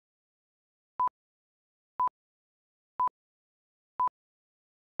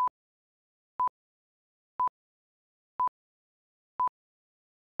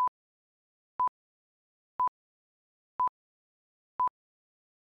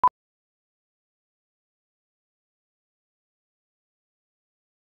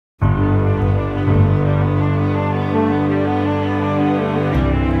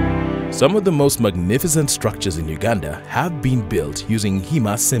Some of the most magnificent structures in Uganda have been built using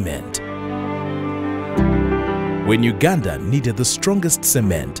Hima cement. When Uganda needed the strongest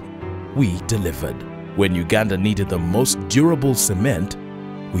cement, we delivered. When Uganda needed the most durable cement,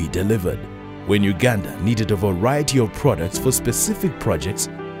 we delivered. When Uganda needed a variety of products for specific projects,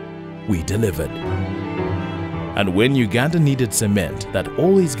 we delivered. And when Uganda needed cement that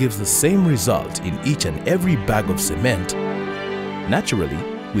always gives the same result in each and every bag of cement, naturally,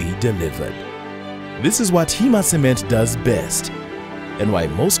 we delivered. This is what Hima cement does best, and why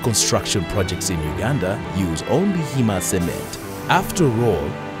most construction projects in Uganda use only Hima cement. After all,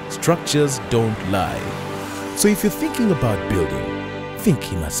 structures don't lie. So if you're thinking about building, think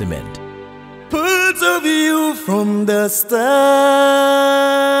Hima cement. Put a view from the start.